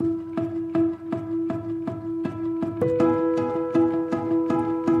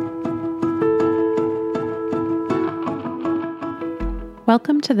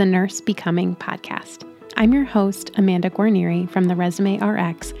Welcome to the Nurse Becoming podcast. I'm your host, Amanda Guarnieri from the Resume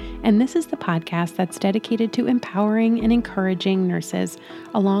RX, and this is the podcast that's dedicated to empowering and encouraging nurses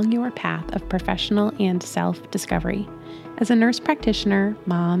along your path of professional and self-discovery. As a nurse practitioner,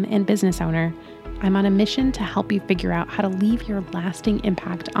 mom, and business owner, I'm on a mission to help you figure out how to leave your lasting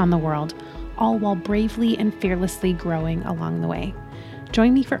impact on the world, all while bravely and fearlessly growing along the way.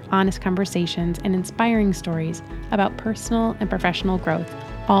 Join me for honest conversations and inspiring stories about personal and professional growth,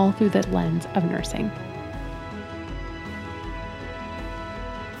 all through the lens of nursing.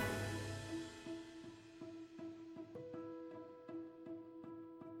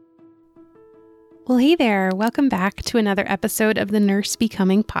 Well, hey there. Welcome back to another episode of the Nurse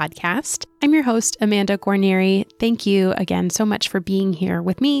Becoming podcast. I'm your host, Amanda Guarnieri. Thank you again so much for being here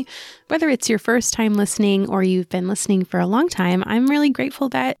with me. Whether it's your first time listening or you've been listening for a long time, I'm really grateful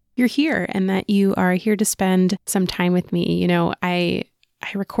that you're here and that you are here to spend some time with me. You know, I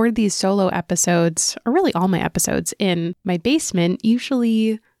record these solo episodes, or really all my episodes, in my basement,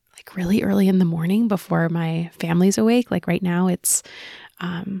 usually like really early in the morning before my family's awake. Like right now, it's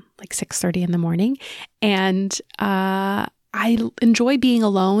like 6:30 in the morning. And I enjoy being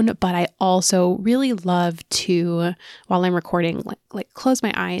alone, but I also really love to, while I'm recording, like close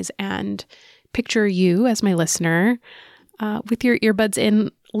my eyes and picture you as my listener with your earbuds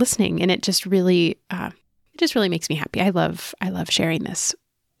in listening. And it just really makes me happy. I love sharing this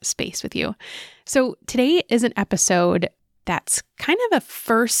space with you. So today is an episode that's kind of a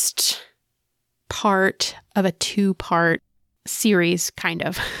first part of a two-part series, kind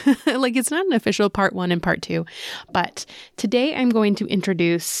of. Like it's not an official part 1 and part 2, but today I'm going to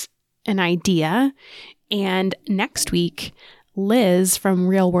introduce an idea, and next week, Liz from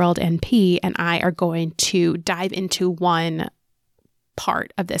Real World NP and I are going to dive into one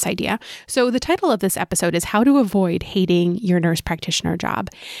part of this idea. So the title of this episode is How to Avoid Hating Your Nurse Practitioner Job.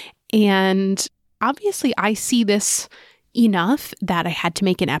 And obviously I see this enough that I had to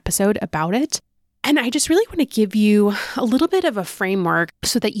make an episode about it. And I just really want to give you a little bit of a framework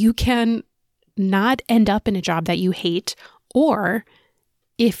so that you can not end up in a job that you hate, or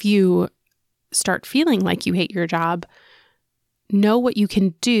if you start feeling like you hate your job, know what you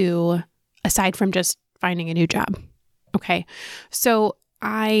can do aside from just finding a new job. Okay. So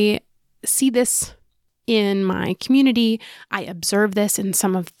I see this in my community. I observe this in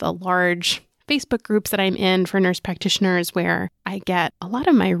some of the large Facebook groups that I'm in for nurse practitioners, where I get a lot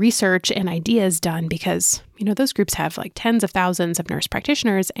of my research and ideas done because, you know, those groups have like tens of thousands of nurse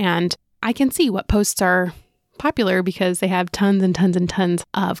practitioners, and I can see what posts are popular because they have tons and tons and tons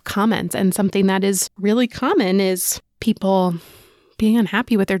of comments. And something that is really common is people being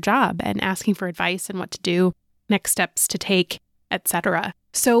unhappy with their job and asking for advice and what to do, next steps to take, etc.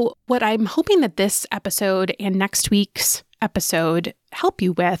 So what I'm hoping that this episode and next week's episode help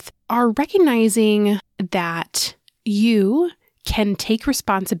you with are recognizing that you can take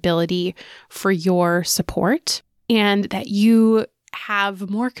responsibility for your support and that you have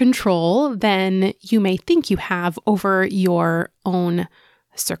more control than you may think you have over your own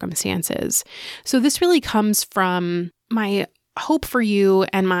circumstances. So this really comes from my hope for you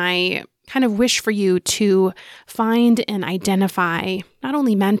and my kind of wish for you to find and identify not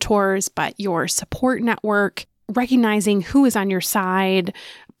only mentors, but your support network, recognizing who is on your side,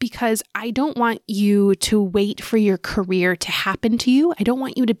 because I don't want you to wait for your career to happen to you. I don't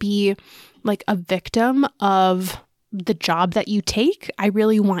want you to be like a victim of the job that you take. I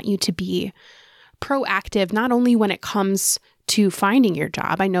really want you to be proactive, not only when it comes to finding your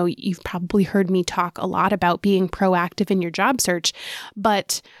job. I know you've probably heard me talk a lot about being proactive in your job search,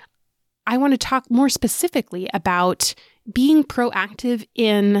 but I want to talk more specifically about being proactive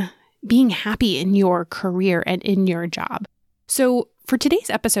in being happy in your career and in your job. So for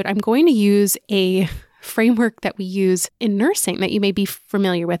today's episode, I'm going to use a framework that we use in nursing that you may be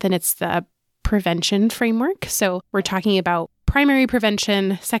familiar with, and it's the prevention framework. So we're talking about primary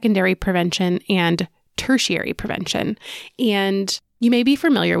prevention, secondary prevention, and tertiary prevention. And you may be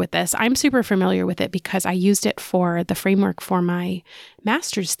familiar with this. I'm super familiar with it because I used it for the framework for my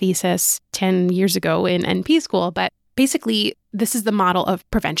master's thesis 10 years ago in NP school. But basically, this is the model of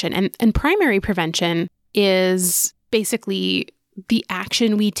prevention. And primary prevention is basically the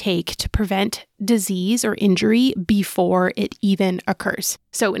action we take to prevent disease or injury before it even occurs.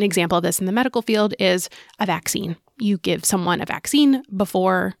 So an example of this in the medical field is a vaccine. You give someone a vaccine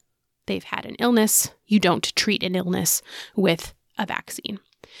before they've had an illness. You don't treat an illness with a vaccine.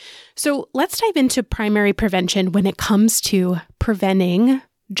 So let's dive into primary prevention when it comes to preventing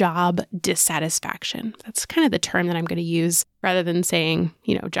job dissatisfaction. That's kind of the term that I'm going to use rather than saying,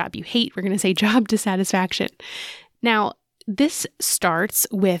 job you hate. We're going to say job dissatisfaction. Now, this starts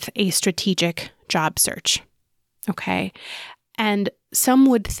with a strategic job search, okay? And some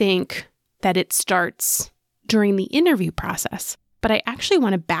would think that it starts during the interview process, but I actually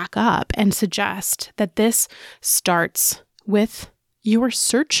want to back up and suggest that this starts with your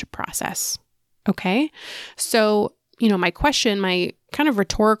search process, okay? So, my question, my kind of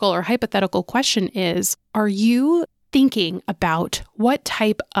rhetorical or hypothetical question is, are you thinking about what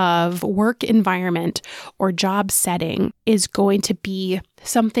type of work environment or job setting is going to be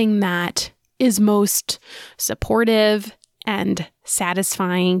something that is most supportive and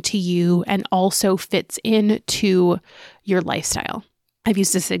satisfying to you and also fits into your lifestyle? I've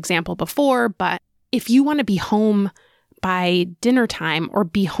used this example before, but if you want to be home by dinner time or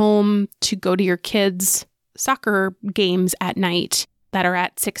be home to go to your kids' soccer games at night that are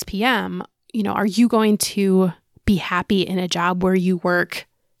at 6 p.m., are you going to be happy in a job where you work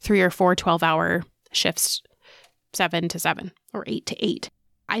 3 or 4 12-hour shifts, 7 to 7 or 8 to 8?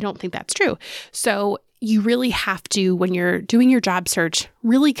 I don't think that's true. So you really have to, when you're doing your job search,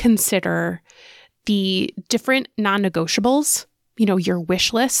 really consider the different non-negotiables, your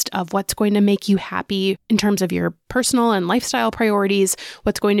wish list of what's going to make you happy in terms of your personal and lifestyle priorities,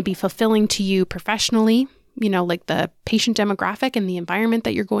 what's going to be fulfilling to you professionally, like the patient demographic and the environment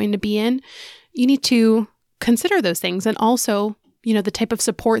that you're going to be in. You need to consider those things, and also, the type of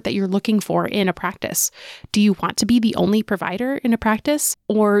support that you're looking for in a practice. Do you want to be the only provider in a practice,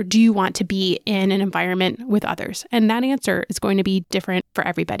 or do you want to be in an environment with others? And that answer is going to be different for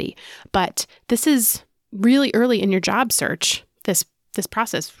everybody. But this is really early in your job search, this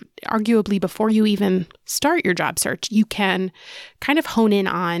process. Arguably before you even start your job search, you can kind of hone in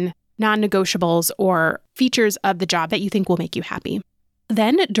on non-negotiables or features of the job that you think will make you happy.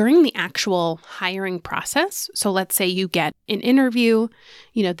 Then during the actual hiring process, so let's say you get an interview,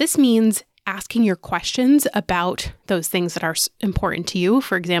 this means asking your questions about those things that are important to you.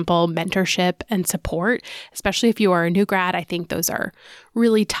 For example, mentorship and support, especially if you are a new grad. I think those are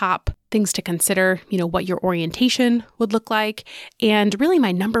really top things to consider, what your orientation would look like. And really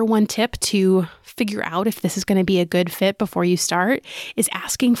my number one tip to figure out if this is going to be a good fit before you start is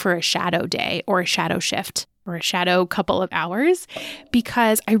asking for a shadow day or a shadow shift or a shadow couple of hours,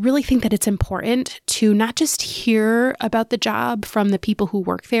 because I really think that it's important to not just hear about the job from the people who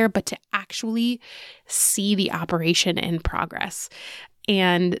work there, but to actually see the operation in progress.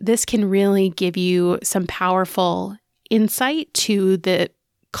 And this can really give you some powerful insight to the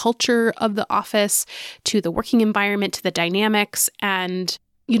culture of the office, to the working environment, to the dynamics. And,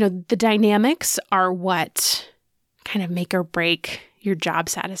 the dynamics are what kind of make or break your job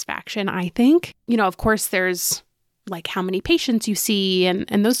satisfaction, I think. Of course, there's like how many patients you see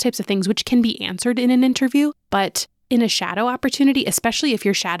and those types of things, which can be answered in an interview. But in a shadow opportunity, especially if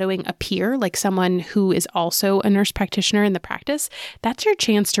you're shadowing a peer, like someone who is also a nurse practitioner in the practice, that's your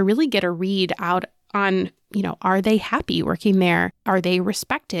chance to really get a read out on, are they happy working there? Are they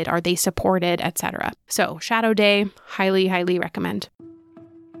respected? Are they supported, etc.? So shadow day, highly, highly recommend.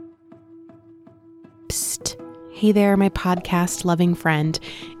 Psst. Hey there, my podcast loving friend.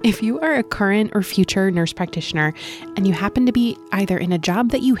 If you are a current or future nurse practitioner and you happen to be either in a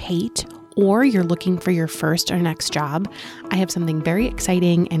job that you hate or you're looking for your first or next job, I have something very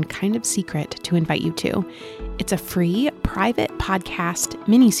exciting and kind of secret to invite you to. It's a free private podcast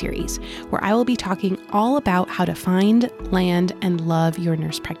mini-series where I will be talking all about how to find, land, and love your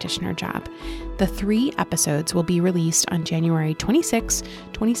nurse practitioner job. The 3 episodes will be released on January 26,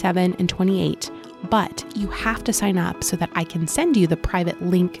 27, and 28. But you have to sign up so that I can send you the private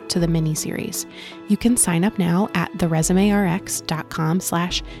link to the mini-series. You can sign up now at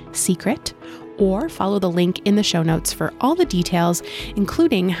theresumérx.com/secret or follow the link in the show notes for all the details,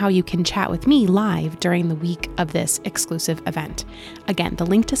 including how you can chat with me live during the week of this exclusive event. Again, the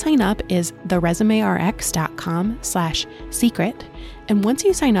link to sign up is theresumérx.com/secret. And once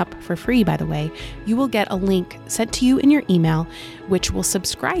you sign up for free, by the way, you will get a link sent to you in your email, which will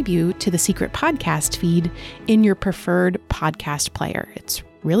subscribe you to the Secret podcast feed in your preferred podcast player. It's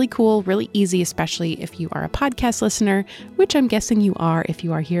really cool, really easy, especially if you are a podcast listener, which I'm guessing you are if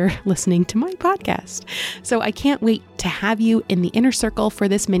you are here listening to my podcast. So I can't wait to have you in the inner circle for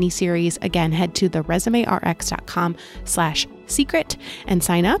this mini series. Again, head to theresumérx.com/secret and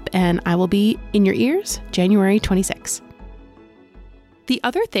sign up, and I will be in your ears January 26th. The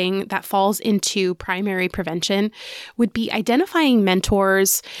other thing that falls into primary prevention would be identifying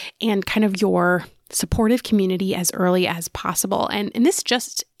mentors and kind of your supportive community as early as possible. And this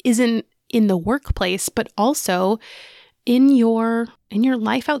just isn't in the workplace, but also in your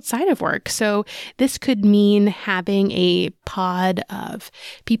life outside of work. So this could mean having a pod of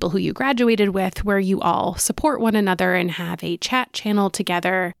people who you graduated with where you all support one another and have a chat channel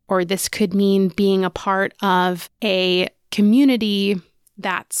together. Or this could mean being a part of a community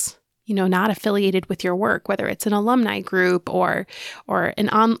that's not affiliated with your work, whether it's an alumni group or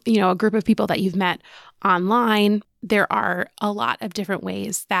a group of people that you've met online. There are a lot of different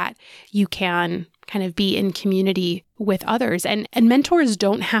ways that you can kind of be in community with others. And mentors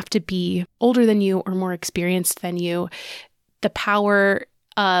don't have to be older than you or more experienced than you. The power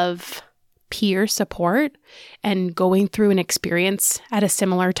of peer support and going through an experience at a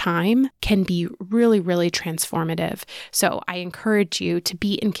similar time can be really, really transformative. So I encourage you to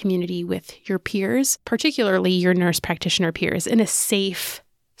be in community with your peers, particularly your nurse practitioner peers, in a safe,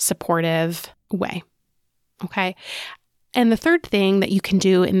 supportive way. Okay. And the third thing that you can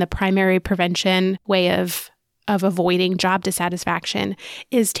do in the primary prevention way of avoiding job dissatisfaction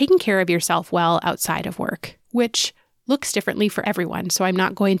is taking care of yourself well outside of work, which looks differently for everyone. So I'm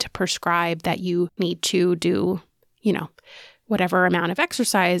not going to prescribe that you need to do, whatever amount of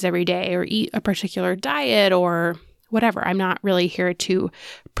exercise every day or eat a particular diet or whatever. I'm not really here to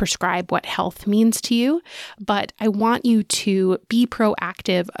prescribe what health means to you, but I want you to be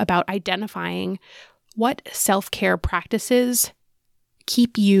proactive about identifying what self-care practices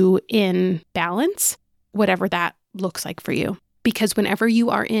keep you in balance, whatever that looks like for you. Because whenever you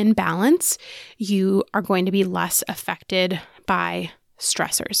are in balance, you are going to be less affected by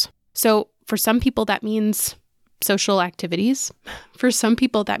stressors. So for some people, that means social activities. For some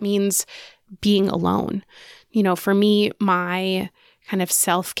people, that means being alone. For me, my kind of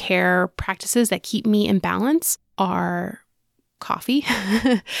self-care practices that keep me in balance are coffee,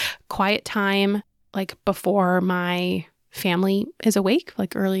 quiet time, like before my family is awake,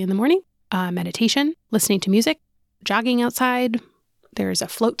 like early in the morning, meditation, listening to music, jogging outside. There's a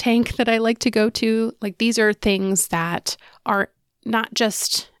float tank that I like to go to. Like these are things that are not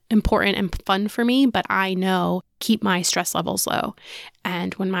just important and fun for me, but I know keep my stress levels low.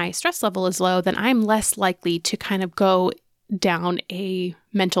 And when my stress level is low, then I'm less likely to kind of go down a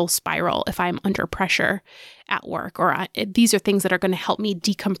mental spiral if I'm under pressure at work, or these are things that are going to help me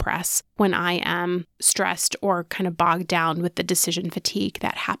decompress when I am stressed or kind of bogged down with the decision fatigue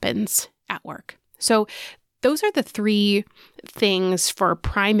that happens at work. So those are the three things for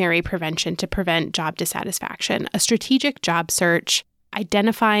primary prevention to prevent job dissatisfaction: a strategic job search,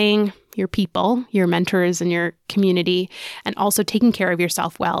 identifying your people, your mentors and your community, and also taking care of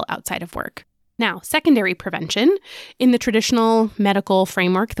yourself well outside of work. Now, secondary prevention, in the traditional medical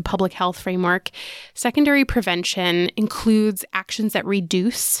framework, the public health framework, secondary prevention includes actions that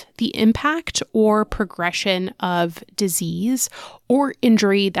reduce the impact or progression of disease or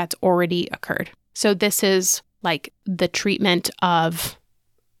injury that's already occurred. So this is like the treatment of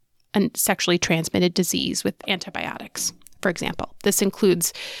a sexually transmitted disease with antibiotics, for example. This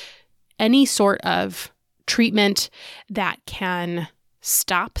includes any sort of treatment that can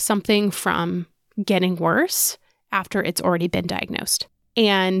stop something from getting worse after it's already been diagnosed.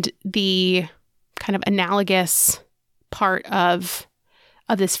 And the kind of analogous part of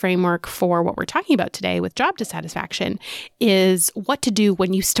this framework for what we're talking about today with job dissatisfaction is what to do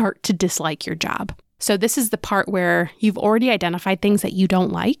when you start to dislike your job. So this is the part where you've already identified things that you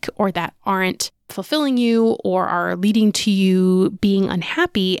don't like or that aren't fulfilling you or are leading to you being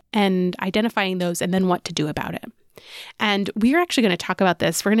unhappy, and identifying those and then what to do about it. And we're actually going to talk about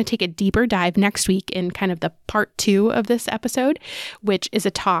this. We're going to take a deeper dive next week in kind of the part 2 of this episode, which is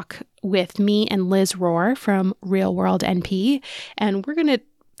a talk with me and Liz Rohr from Real World NP. And we're going to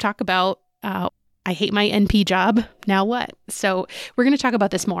talk about, I hate my NP job. Now what? So we're going to talk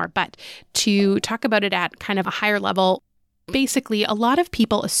about this more, but to talk about it at kind of a higher level, basically, a lot of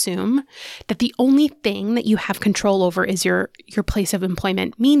people assume that the only thing that you have control over is your place of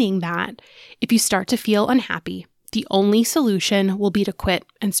employment, meaning that if you start to feel unhappy, the only solution will be to quit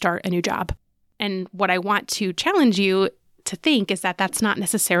and start a new job. And what I want to challenge you to think is that that's not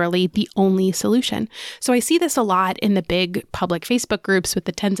necessarily the only solution. So I see this a lot in the big public Facebook groups with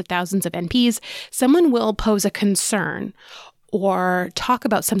the tens of thousands of NPs. Someone will pose a concern or talk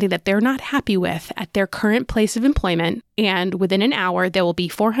about something that they're not happy with at their current place of employment, and within an hour, there will be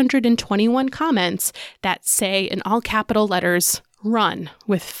 421 comments that say in all capital letters, "run,"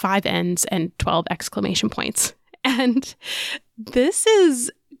 with 5 N's and 12 exclamation points. And this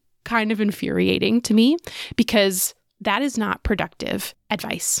is kind of infuriating to me because that is not productive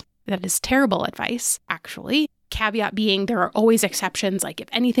advice. That is terrible advice, actually. Caveat being there are always exceptions. Like if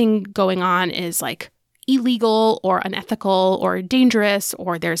anything going on is like illegal or unethical or dangerous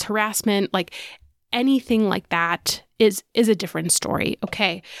or there's harassment, like anything like that is a different story,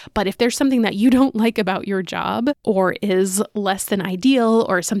 okay? But if there's something that you don't like about your job or is less than ideal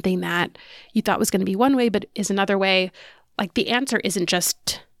or something that you thought was going to be one way but is another way, like the answer isn't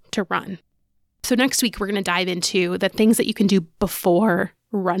just to run. So next week, we're going to dive into the things that you can do before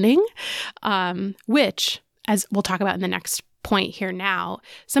running, which, as we'll talk about in the next point here now,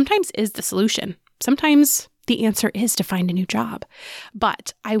 sometimes is the solution. Sometimes the answer is to find a new job.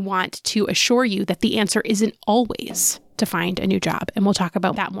 But I want to assure you that the answer isn't always to find a new job. And we'll talk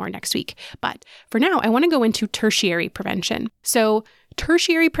about that more next week. But for now, I want to go into tertiary prevention. So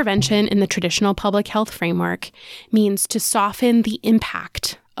tertiary prevention in the traditional public health framework means to soften the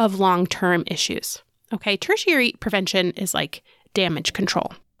impact of long-term issues. Okay, tertiary prevention is like damage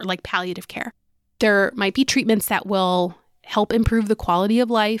control or like palliative care. There might be treatments that will help improve the quality of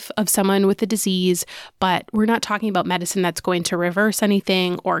life of someone with a disease, but we're not talking about medicine that's going to reverse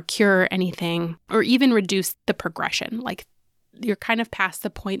anything or cure anything or even reduce the progression. Like you're kind of past the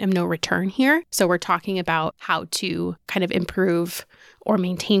point of no return here. So we're talking about how to kind of improve or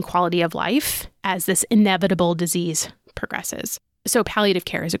maintain quality of life as this inevitable disease progresses. So palliative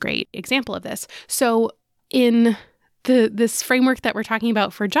care is a great example of this. So in this framework that we're talking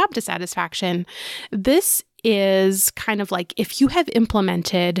about for job dissatisfaction, this is kind of like if you have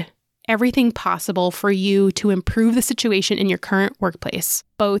implemented everything possible for you to improve the situation in your current workplace,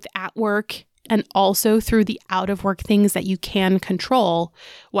 both at work and also through the out-of-work things that you can control,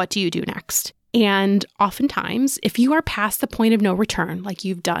 what do you do next? And oftentimes, if you are past the point of no return, like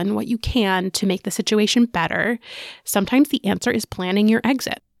you've done what you can to make the situation better, sometimes the answer is planning your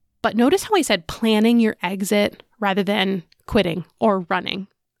exit. But notice how I said planning your exit rather than quitting or running,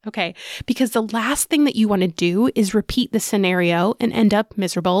 okay? Because the last thing that you want to do is repeat the scenario and end up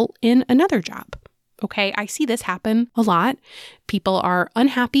miserable in another job, okay? I see this happen a lot. People are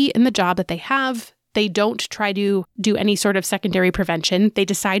unhappy in the job that they have. They don't try to do any sort of secondary prevention. They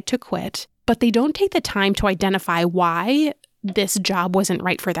decide to quit, but they don't take the time to identify why this job wasn't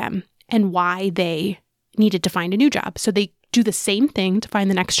right for them and why they needed to find a new job. So they do the same thing to find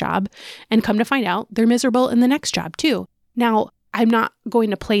the next job and come to find out they're miserable in the next job too. Now, I'm not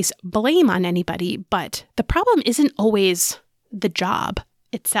going to place blame on anybody, but the problem isn't always the job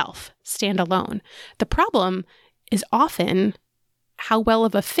itself, standalone. The problem is often how well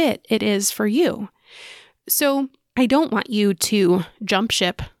of a fit it is for you. So I don't want you to jump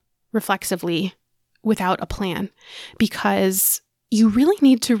ship reflexively without a plan, because you really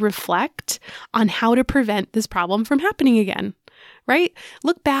need to reflect on how to prevent this problem from happening again, right?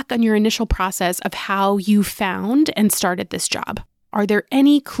 Look back on your initial process of how you found and started this job. Are there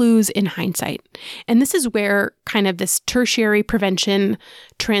any clues in hindsight? And this is where kind of this tertiary prevention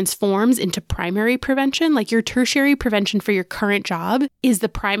transforms into primary prevention. Like your tertiary prevention for your current job is the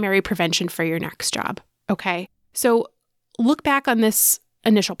primary prevention for your next job, okay? So look back on this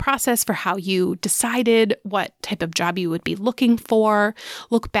initial process for how you decided what type of job you would be looking for.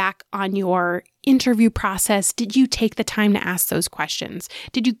 Look back on your interview process. Did you take the time to ask those questions?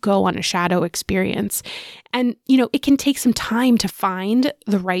 Did you go on a shadow experience? And, it can take some time to find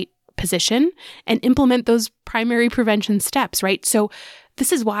the right position and implement those primary prevention steps, right? So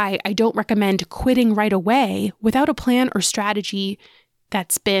this is why I don't recommend quitting right away without a plan or strategy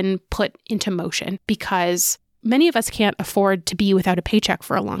that's been put into motion, because many of us can't afford to be without a paycheck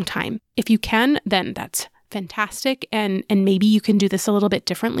for a long time. If you can, then that's fantastic. And maybe you can do this a little bit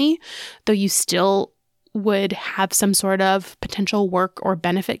differently, though you still would have some sort of potential work or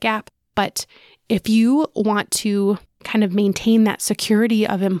benefit gap. But if you want to kind of maintain that security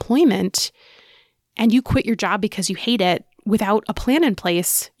of employment and you quit your job because you hate it without a plan in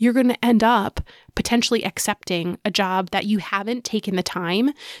place, you're going to end up potentially accepting a job that you haven't taken the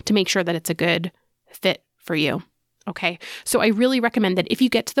time to make sure that it's a good fit for you. Okay. So I really recommend that if you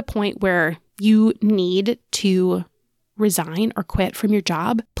get to the point where you need to resign or quit from your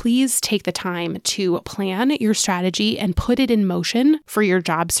job, please take the time to plan your strategy and put it in motion for your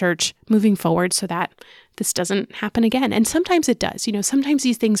job search moving forward so that this doesn't happen again. And sometimes it does. Sometimes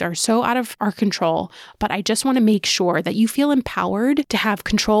these things are so out of our control, but I just want to make sure that you feel empowered to have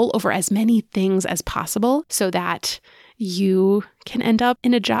control over as many things as possible so that you can end up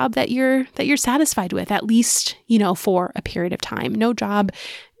in a job that you're satisfied with, at least, for a period of time. No job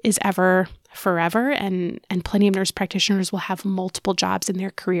is ever forever, and plenty of nurse practitioners will have multiple jobs in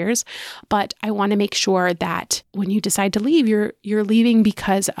their careers. But I want to make sure that when you decide to leave, you're leaving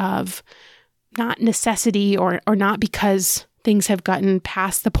because of not necessity or not because things have gotten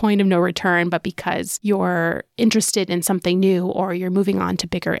past the point of no return, but because you're interested in something new or you're moving on to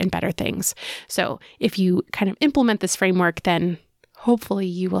bigger and better things. So if you kind of implement this framework, then hopefully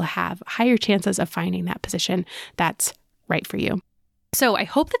you will have higher chances of finding that position that's right for you. So I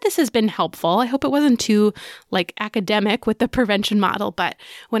hope that this has been helpful. I hope it wasn't too academic with the prevention model, but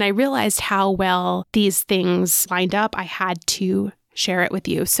when I realized how well these things lined up, I had to share it with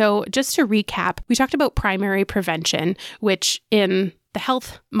you. So just to recap, we talked about primary prevention, which in the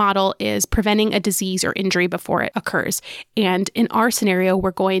health model is preventing a disease or injury before it occurs. And in our scenario,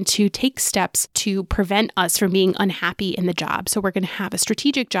 we're going to take steps to prevent us from being unhappy in the job. So we're going to have a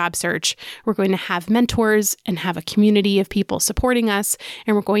strategic job search. We're going to have mentors and have a community of people supporting us.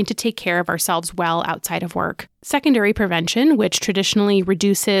 And we're going to take care of ourselves well outside of work. Secondary prevention, which traditionally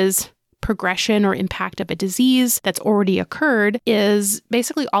reduces progression or impact of a disease that's already occurred, is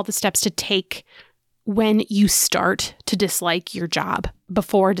basically all the steps to take when you start to dislike your job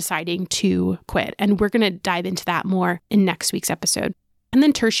before deciding to quit. And we're going to dive into that more in next week's episode. And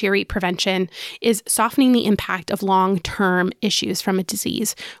then tertiary prevention is softening the impact of long-term issues from a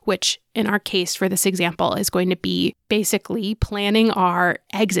disease, which in our case for this example is going to be basically planning our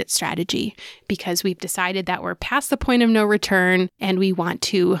exit strategy because we've decided that we're past the point of no return and we want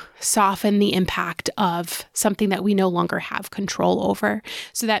to soften the impact of something that we no longer have control over.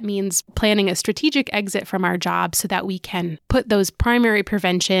 So that means planning a strategic exit from our job so that we can put those primary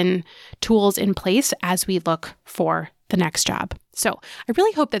prevention tools in place as we look for the next job. So I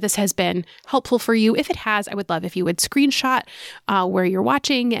really hope that this has been helpful for you. If it has, I would love if you would screenshot where you're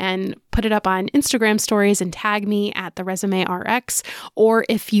watching and put it up on Instagram stories and tag me at the Resume RX. Or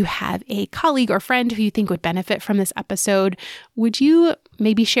if you have a colleague or friend who you think would benefit from this episode, would you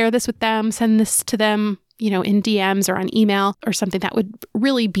maybe share this with them, send this to them, in DMs or on email or something? That would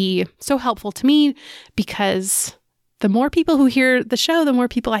really be so helpful to me because the more people who hear the show, the more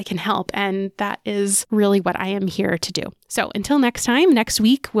people I can help. And that is really what I am here to do. So until next time, next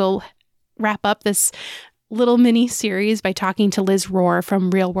week, we'll wrap up this little mini series by talking to Liz Rohr from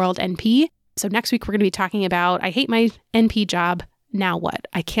Real World NP. So next week, we're going to be talking about, I hate my NP job. Now what?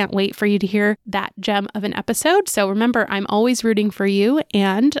 I can't wait for you to hear that gem of an episode. So remember, I'm always rooting for you,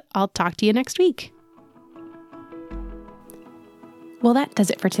 and I'll talk to you next week. Well, that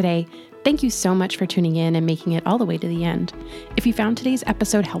does it for today. Thank you so much for tuning in and making it all the way to the end. If you found today's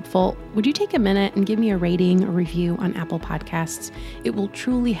episode helpful, would you take a minute and give me a rating or review on Apple Podcasts? It will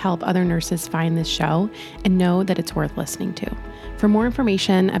truly help other nurses find this show and know that it's worth listening to. For more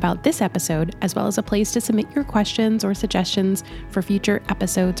information about this episode, as well as a place to submit your questions or suggestions for future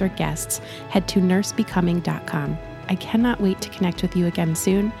episodes or guests, head to nursebecoming.com. I cannot wait to connect with you again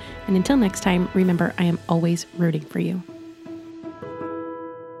soon. And until next time, remember, I am always rooting for you.